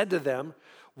Spirit, said to them,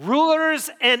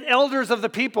 rulers and elders of the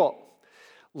people,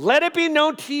 let it be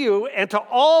known to you and to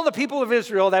all the people of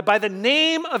Israel that by the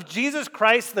name of Jesus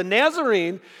Christ the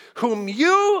Nazarene, whom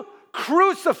you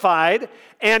crucified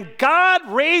and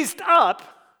God raised up,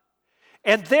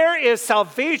 and there is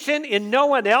salvation in no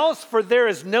one else, for there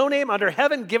is no name under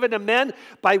heaven given to men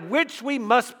by which we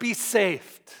must be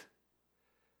saved.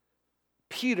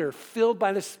 Peter, filled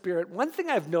by the Spirit. One thing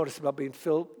I've noticed about being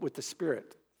filled with the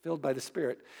Spirit, filled by the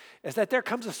Spirit, is that there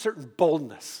comes a certain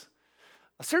boldness.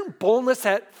 A certain boldness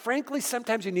that, frankly,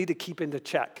 sometimes you need to keep into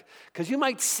check. Because you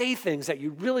might say things that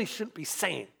you really shouldn't be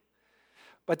saying.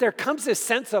 But there comes this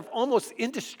sense of almost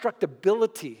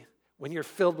indestructibility when you're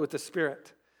filled with the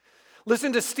Spirit.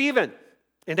 Listen to Stephen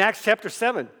in Acts chapter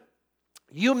 7.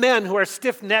 You men who are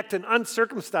stiff-necked and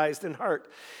uncircumcised in heart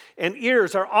and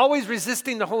ears are always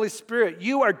resisting the Holy Spirit.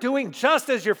 You are doing just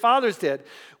as your fathers did,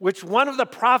 which one of the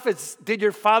prophets did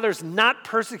your fathers not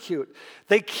persecute.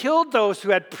 They killed those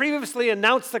who had previously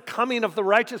announced the coming of the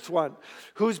righteous one,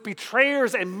 whose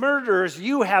betrayers and murderers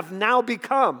you have now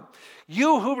become.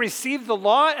 You who received the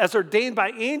law as ordained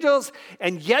by angels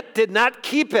and yet did not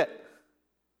keep it.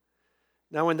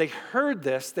 Now when they heard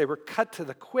this, they were cut to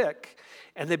the quick,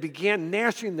 and they began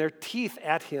gnashing their teeth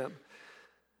at him.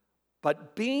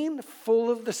 But being full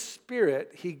of the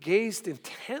Spirit, he gazed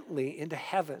intently into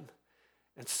heaven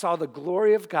and saw the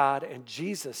glory of God and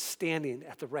Jesus standing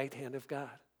at the right hand of God.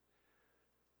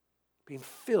 Being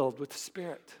filled with the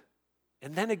Spirit.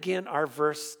 And then again, our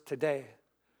verse today.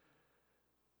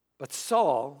 But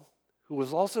Saul, who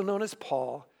was also known as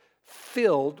Paul,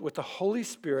 filled with the Holy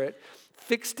Spirit,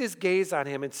 fixed his gaze on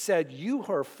him and said, "You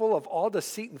who are full of all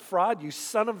deceit and fraud, you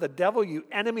son of the devil, you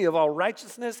enemy of all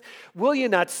righteousness, will you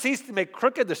not cease to make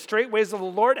crooked the straight ways of the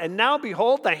Lord? And now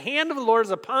behold, the hand of the Lord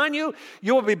is upon you.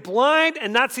 You will be blind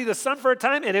and not see the sun for a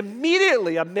time." And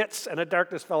immediately a mist and a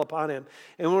darkness fell upon him,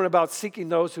 and went about seeking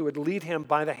those who would lead him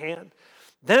by the hand.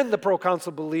 Then the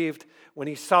proconsul believed when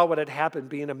he saw what had happened,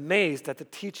 being amazed at the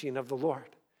teaching of the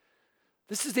Lord.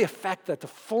 This is the effect that the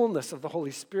fullness of the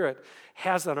Holy Spirit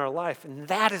has on our life. And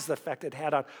that is the effect it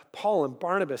had on Paul and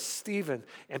Barnabas, Stephen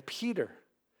and Peter.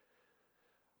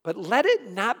 But let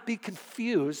it not be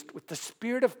confused with the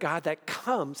Spirit of God that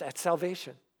comes at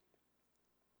salvation.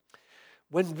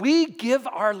 When we give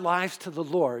our lives to the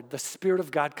Lord, the Spirit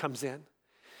of God comes in.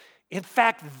 In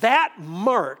fact, that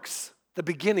marks the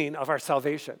beginning of our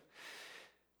salvation.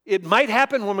 It might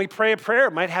happen when we pray a prayer.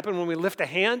 It might happen when we lift a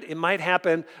hand. It might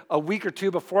happen a week or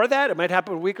two before that. It might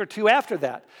happen a week or two after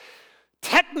that.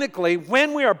 Technically,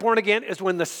 when we are born again is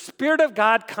when the Spirit of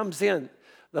God comes in.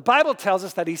 The Bible tells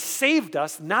us that he saved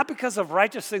us, not because of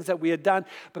righteous things that we had done,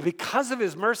 but because of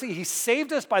his mercy. He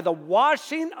saved us by the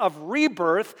washing of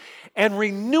rebirth and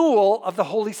renewal of the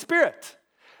Holy Spirit.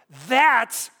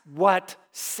 That's what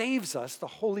saves us, the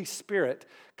Holy Spirit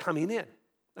coming in.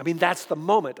 I mean, that's the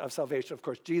moment of salvation. Of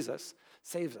course, Jesus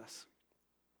saves us.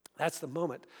 That's the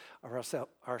moment of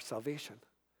our salvation.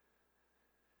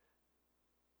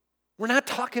 We're not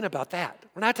talking about that.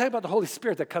 We're not talking about the Holy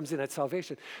Spirit that comes in at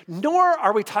salvation. Nor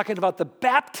are we talking about the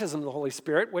baptism of the Holy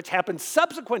Spirit, which happens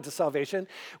subsequent to salvation,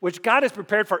 which God has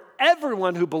prepared for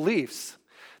everyone who believes.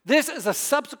 This is a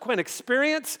subsequent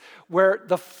experience where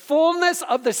the fullness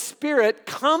of the Spirit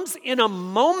comes in a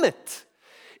moment.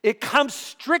 It comes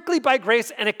strictly by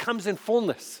grace, and it comes in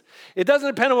fullness. It doesn't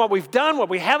depend on what we've done, what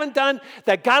we haven't done,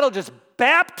 that God will just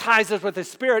baptize us with his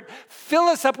Spirit, fill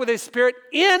us up with his Spirit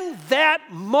in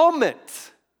that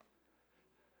moment.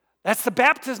 That's the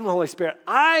baptism of the Holy Spirit.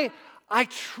 I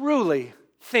truly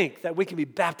think that we can be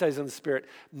baptized in the Spirit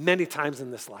many times in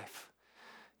this life.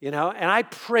 And I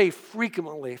pray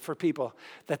frequently for people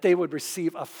that they would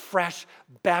receive a fresh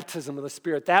baptism of the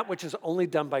Spirit, that which is only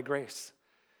done by grace.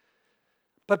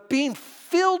 But being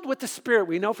filled with the Spirit,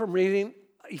 we know from reading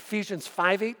Ephesians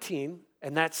 5:18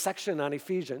 and that section on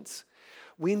Ephesians,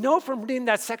 we know from reading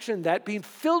that section that being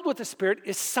filled with the Spirit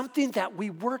is something that we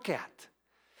work at.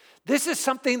 This is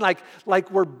something like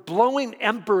we're blowing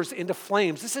embers into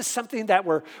flames. This is something that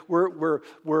we're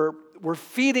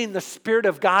feeding the Spirit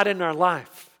of God in our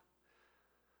life.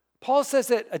 Paul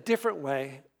says it a different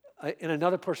way in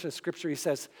another portion of Scripture. He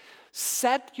says,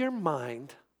 "Set your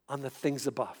mind on the things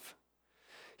above."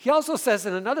 He also says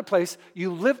in another place,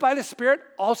 "You live by the Spirit,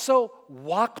 also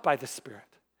walk by the Spirit."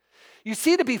 You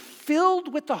see, to be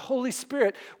filled with the Holy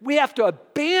Spirit, we have to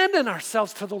abandon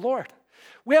ourselves to the Lord.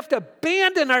 We have to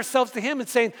abandon ourselves to him and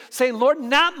saying, "Lord,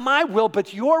 not my will,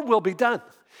 but your will be done."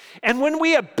 And when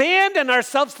we abandon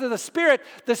ourselves to the Spirit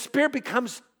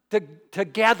becomes to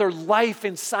gather life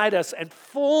inside us and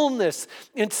fullness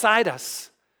inside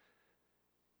us.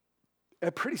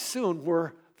 And pretty soon,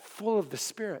 we're full of the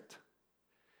Spirit.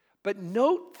 But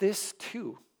note this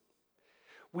too.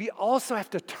 We also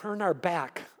have to turn our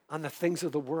back on the things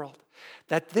of the world.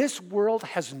 That this world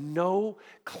has no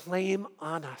claim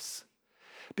on us.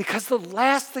 Because the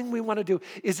last thing we want to do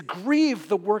is grieve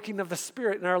the working of the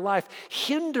Spirit in our life,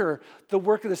 hinder the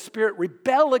work of the Spirit,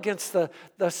 rebel against the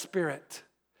Spirit.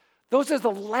 Those are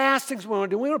the last things we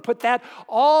want to do. We want to put that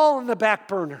all on the back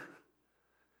burner.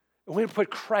 And we want to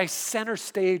put Christ center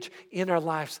stage in our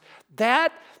lives.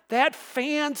 That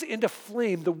fans into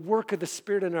flame the work of the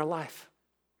Spirit in our life.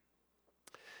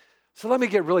 So let me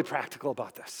get really practical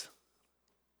about this.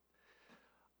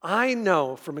 I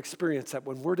know from experience that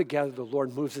when we're together, the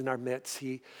Lord moves in our midst.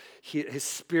 His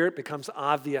Spirit becomes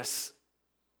obvious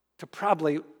to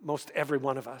probably most every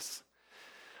one of us.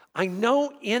 I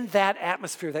know in that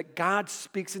atmosphere that God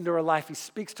speaks into our life. He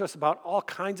speaks to us about all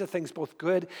kinds of things, both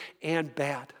good and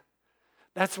bad.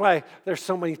 That's why there's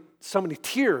so many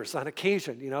tears on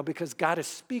occasion, because God is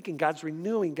speaking, God's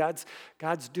renewing, God's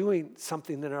doing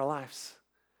something in our lives.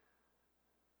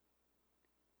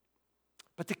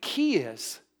 But the key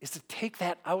is to take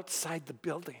that outside the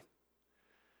building.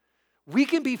 We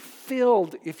can be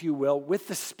filled, if you will, with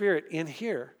the Spirit in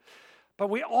here, but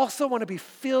we also want to be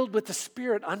filled with the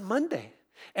Spirit on Monday,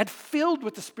 and filled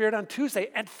with the Spirit on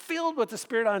Tuesday, and filled with the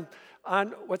Spirit on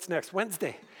what's next,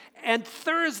 Wednesday, and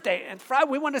Thursday, and Friday.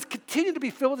 We want to continue to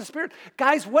be filled with the Spirit.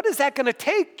 Guys, what is that going to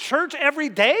take? Church every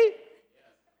day?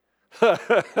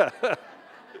 That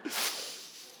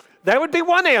would be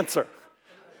one answer.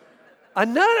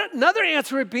 Another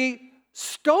answer would be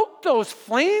Stoke those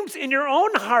flames in your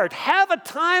own heart. Have a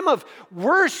time of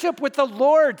worship with the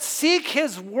Lord. Seek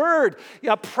His word.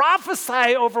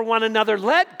 Prophesy over one another.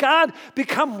 Let God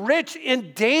become rich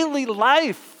in daily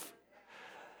life.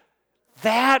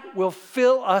 That will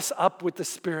fill us up with the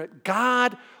Spirit.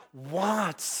 God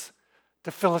wants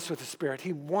to fill us with the Spirit.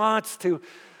 He wants to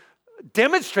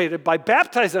demonstrate it by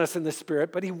baptizing us in the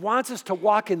Spirit, but He wants us to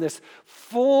walk in this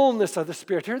fullness of the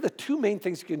Spirit. Here are the two main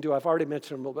things you can do. I've already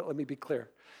mentioned them a little bit. Let me be clear.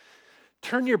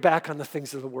 Turn your back on the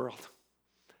things of the world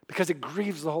because it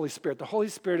grieves the Holy Spirit. The Holy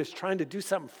Spirit is trying to do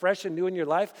something fresh and new in your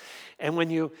life, and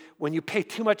when you pay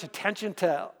too much attention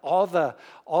to all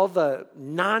the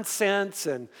nonsense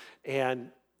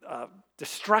and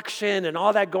destruction and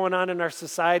all that going on in our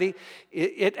society,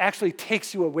 it actually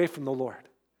takes you away from the Lord.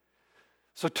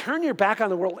 So turn your back on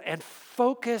the world and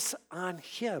focus on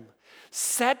Him.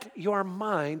 Set your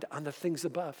mind on the things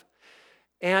above.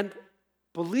 And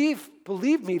believe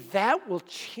me, that will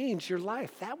change your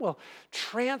life. That will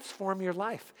transform your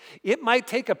life. It might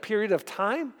take a period of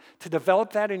time to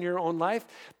develop that in your own life,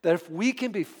 but if we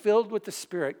can be filled with the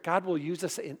Spirit, God will use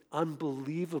us in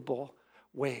unbelievable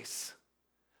ways.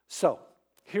 So,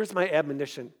 here's my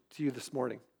admonition to you this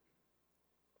morning.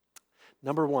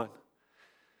 Number one,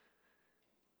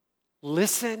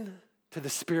 listen to the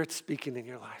Spirit speaking in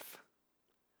your life.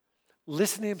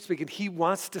 Listen to Him speaking. He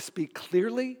wants to speak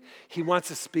clearly, He wants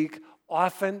to speak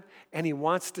often, and He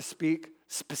wants to speak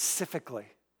specifically.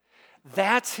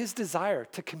 That's His desire,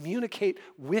 to communicate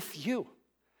with you.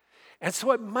 And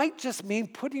so it might just mean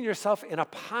putting yourself in a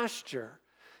posture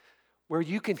where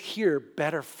you can hear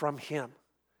better from Him.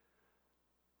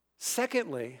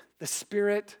 Secondly, the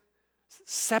Spirit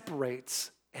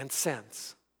separates and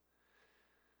sends.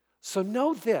 So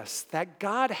know this, that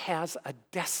God has a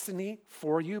destiny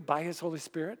for you by His Holy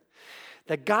Spirit,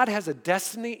 that God has a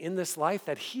destiny in this life,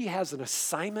 that He has an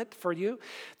assignment for you,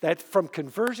 that from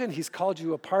conversion He's called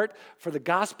you apart for the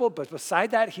gospel, but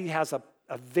beside that He has a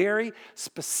very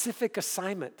specific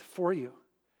assignment for you.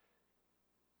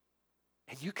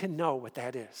 And you can know what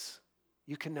that is.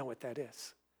 You can know what that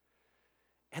is.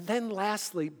 And then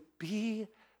lastly, be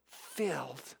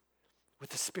filled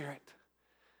with the Spirit.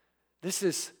 This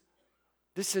is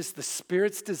the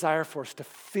Spirit's desire for us to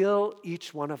fill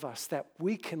each one of us, that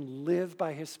we can live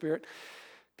by His Spirit.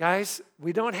 Guys,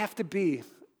 we don't have to be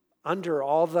under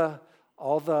all the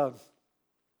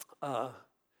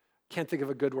can't think of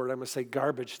a good word, I'm going to say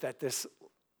garbage that this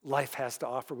life has to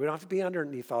offer. We don't have to be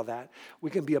underneath all that. We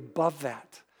can be above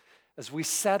that. As we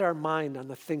set our mind on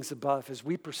the things above, as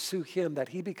we pursue Him, that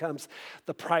He becomes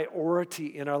the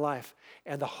priority in our life.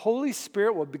 And the Holy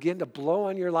Spirit will begin to blow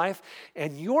on your life,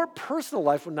 and your personal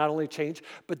life will not only change,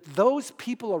 but those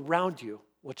people around you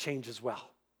will change as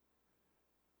well.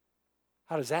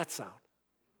 How does that sound?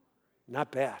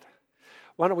 Not bad.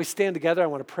 Why don't we stand together? I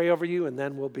want to pray over you, and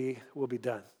then we'll be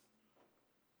done.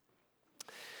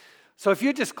 So if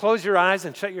you just close your eyes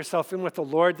and shut yourself in with the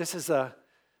Lord, this is a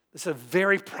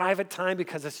very private time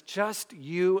because it's just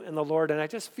you and the Lord. And I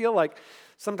just feel like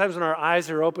sometimes when our eyes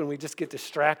are open, we just get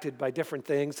distracted by different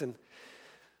things. And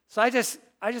so I just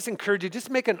encourage you,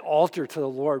 just make an altar to the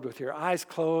Lord with your eyes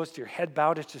closed, your head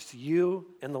bowed. It's just you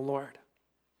and the Lord.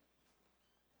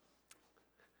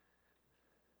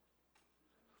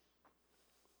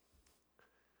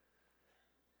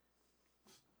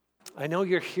 I know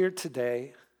you're here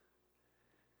today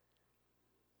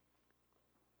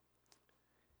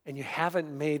and you haven't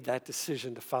made that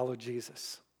decision to follow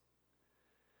Jesus.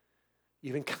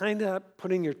 You've been kind of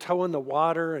putting your toe in the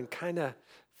water and kind of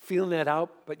feeling it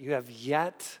out, but you have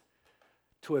yet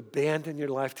to abandon your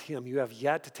life to Him. You have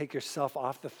yet to take yourself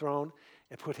off the throne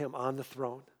and put Him on the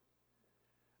throne.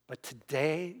 But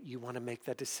today, you want to make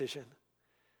that decision.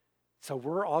 So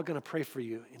we're all going to pray for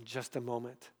you in just a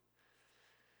moment.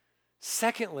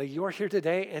 Secondly, you're here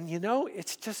today, and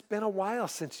it's just been a while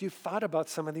since you've thought about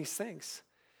some of these things.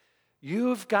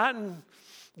 You've gotten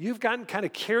kind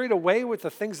of carried away with the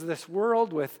things of this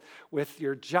world, with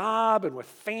your job and with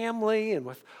family and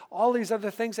with all these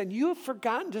other things, and you've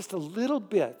forgotten just a little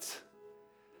bit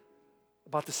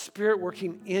about the Spirit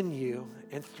working in you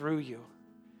and through you.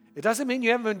 It doesn't mean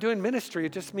you haven't been doing ministry.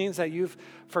 It just means that you've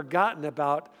forgotten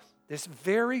about this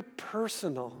very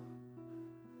personal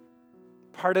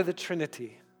part of the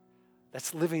Trinity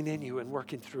that's living in you and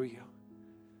working through you.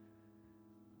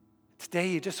 Today,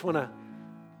 you just want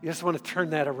to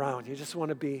turn that around. You just want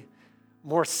to be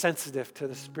more sensitive to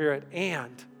the Spirit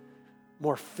and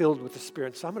more filled with the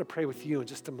Spirit. So I'm going to pray with you in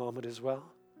just a moment as well.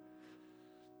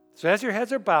 So as your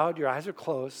heads are bowed, your eyes are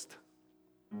closed,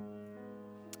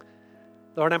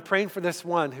 Lord, I'm praying for this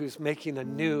one who's making a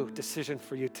new decision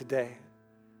for you today.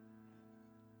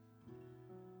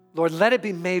 Lord, let it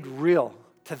be made real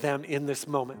to them in this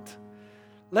moment.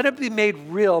 Let it be made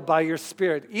real by your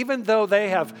Spirit. Even though they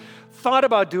have thought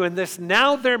about doing this,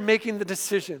 now they're making the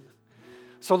decision.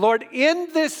 So Lord, in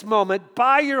this moment,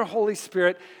 by your Holy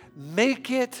Spirit, make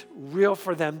it real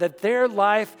for them, that their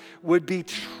life would be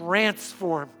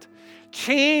transformed,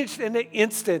 changed in an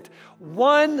instant,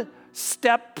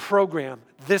 one-step program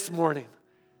this morning.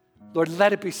 Lord,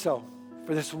 let it be so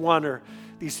for this one or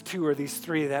these two or these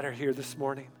three that are here this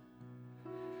morning.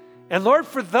 And Lord,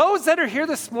 for those that are here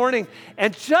this morning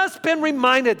and just been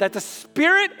reminded that the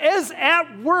Spirit is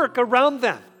at work around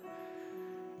them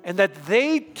and that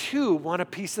they too want a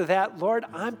piece of that, Lord,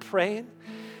 I'm praying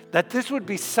that this would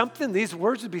be something, these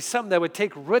words would be something that would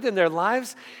take root in their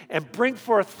lives and bring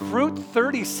forth fruit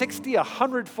 30, 60,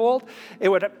 100-fold. It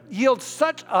would yield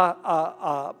such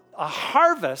a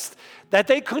harvest that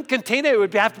they couldn't contain it. It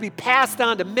would have to be passed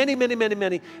on to many, many, many,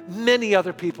 many, many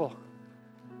other people.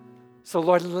 So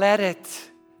Lord, let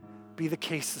it be the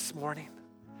case this morning.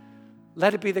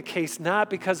 Let it be the case, not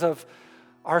because of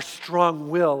our strong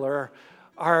will or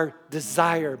our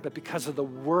desire, but because of the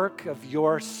work of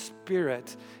your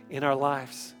Spirit in our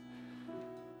lives.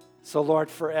 So Lord,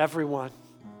 for everyone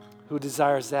who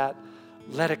desires that,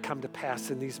 let it come to pass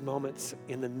in these moments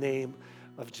in the name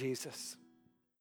of Jesus.